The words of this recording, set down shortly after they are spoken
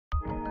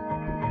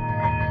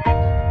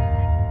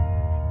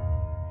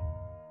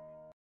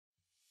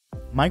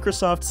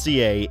Microsoft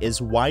CA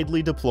is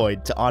widely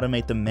deployed to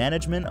automate the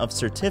management of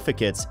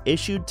certificates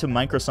issued to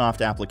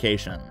Microsoft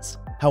applications.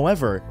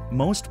 However,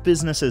 most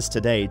businesses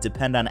today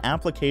depend on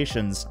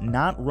applications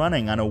not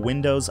running on a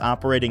Windows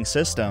operating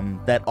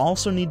system that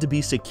also need to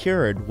be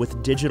secured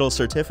with digital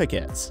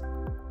certificates.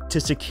 To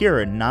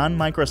secure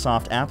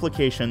non-Microsoft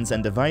applications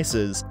and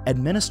devices,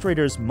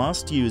 administrators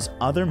must use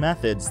other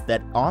methods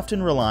that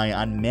often rely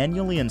on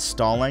manually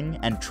installing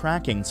and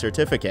tracking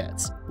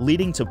certificates,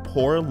 leading to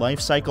poor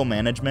lifecycle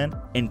management,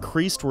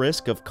 increased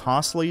risk of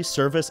costly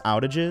service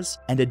outages,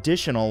 and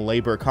additional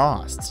labor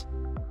costs.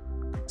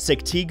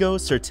 Sectigo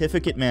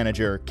Certificate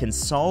Manager can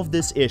solve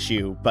this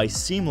issue by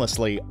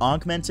seamlessly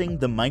augmenting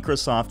the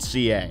Microsoft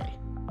CA.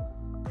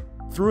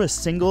 Through a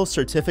single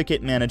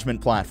certificate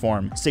management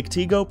platform,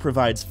 Sectigo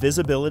provides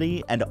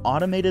visibility and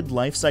automated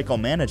lifecycle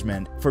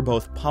management for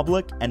both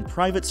public and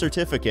private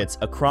certificates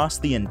across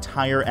the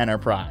entire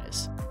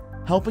enterprise,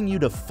 helping you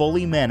to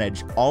fully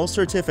manage all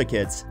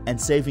certificates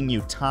and saving you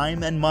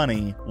time and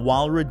money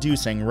while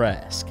reducing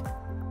risk.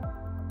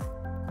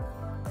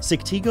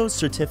 Sectigo's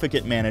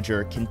Certificate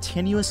Manager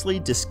continuously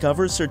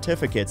discovers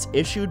certificates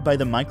issued by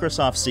the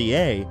Microsoft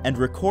CA and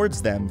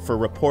records them for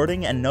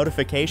reporting and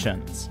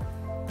notifications.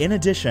 In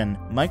addition,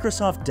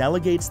 Microsoft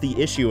delegates the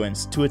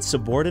issuance to its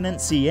subordinate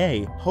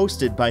CA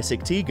hosted by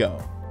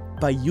Sectigo.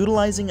 By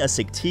utilizing a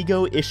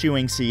Sectigo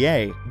issuing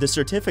CA, the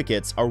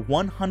certificates are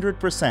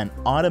 100%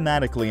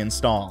 automatically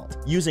installed,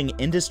 using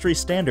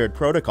industry-standard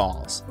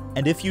protocols.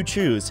 And if you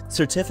choose,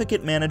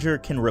 Certificate Manager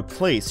can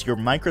replace your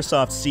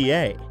Microsoft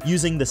CA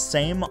using the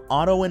same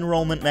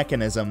auto-enrollment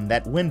mechanism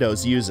that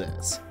Windows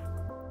uses.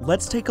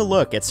 Let's take a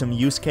look at some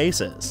use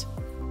cases.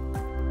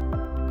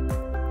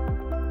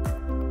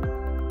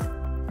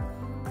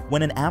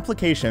 When an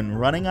application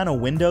running on a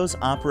Windows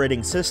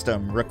operating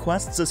system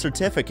requests a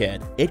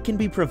certificate, it can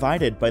be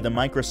provided by the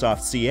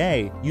Microsoft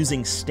CA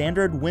using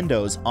standard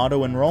Windows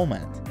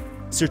auto-enrollment.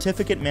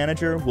 Certificate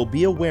Manager will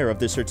be aware of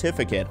the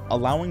certificate,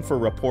 allowing for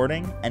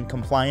reporting and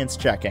compliance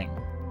checking.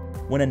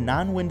 When a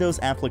non-Windows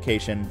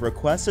application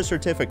requests a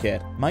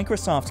certificate,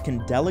 Microsoft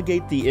can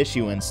delegate the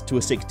issuance to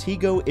a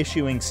Sectigo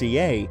issuing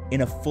CA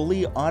in a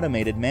fully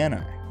automated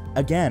manner.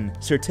 Again,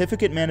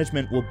 certificate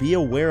management will be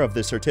aware of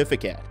the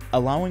certificate,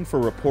 allowing for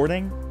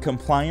reporting,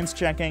 compliance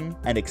checking,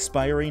 and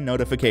expiry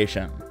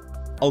notification.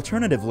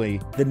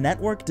 Alternatively, the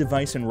Network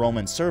Device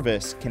Enrollment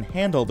Service can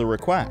handle the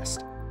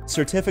request.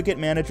 Certificate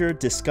Manager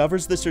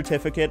discovers the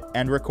certificate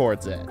and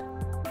records it.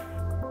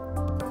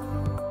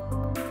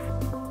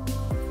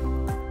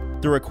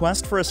 The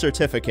request for a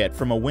certificate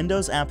from a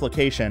Windows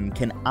application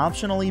can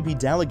optionally be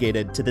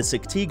delegated to the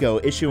Sectigo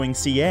issuing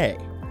CA.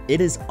 It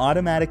is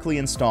automatically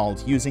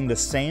installed using the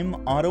same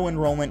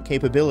auto-enrollment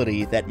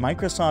capability that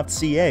Microsoft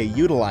CA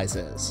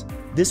utilizes.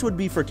 This would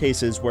be for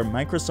cases where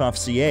Microsoft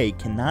CA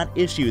cannot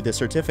issue the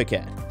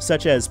certificate,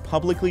 such as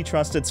publicly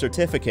trusted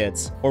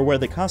certificates or where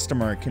the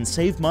customer can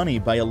save money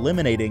by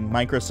eliminating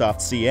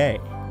Microsoft CA.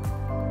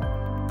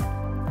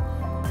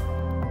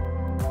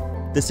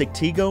 The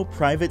Sectigo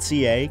private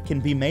CA can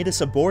be made a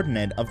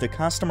subordinate of the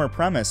customer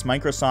premise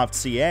Microsoft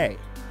CA.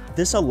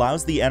 This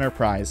allows the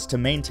enterprise to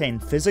maintain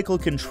physical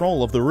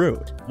control of the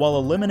root, while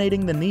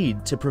eliminating the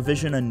need to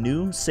provision a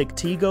new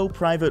Sectigo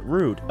private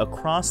root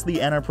across the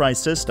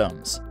enterprise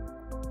systems.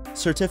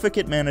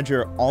 Certificate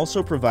Manager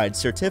also provides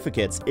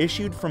certificates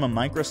issued from a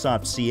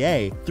Microsoft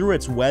CA through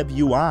its web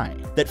UI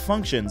that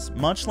functions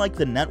much like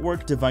the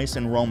Network Device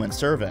Enrollment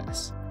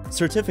Service.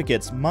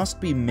 Certificates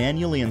must be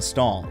manually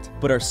installed,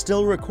 but are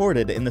still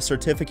recorded in the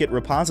certificate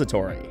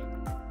repository.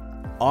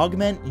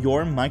 Augment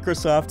your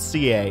Microsoft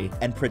CA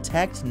and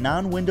protect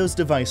non-Windows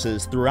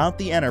devices throughout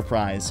the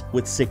enterprise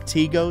with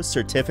Sectigo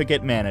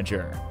Certificate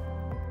Manager.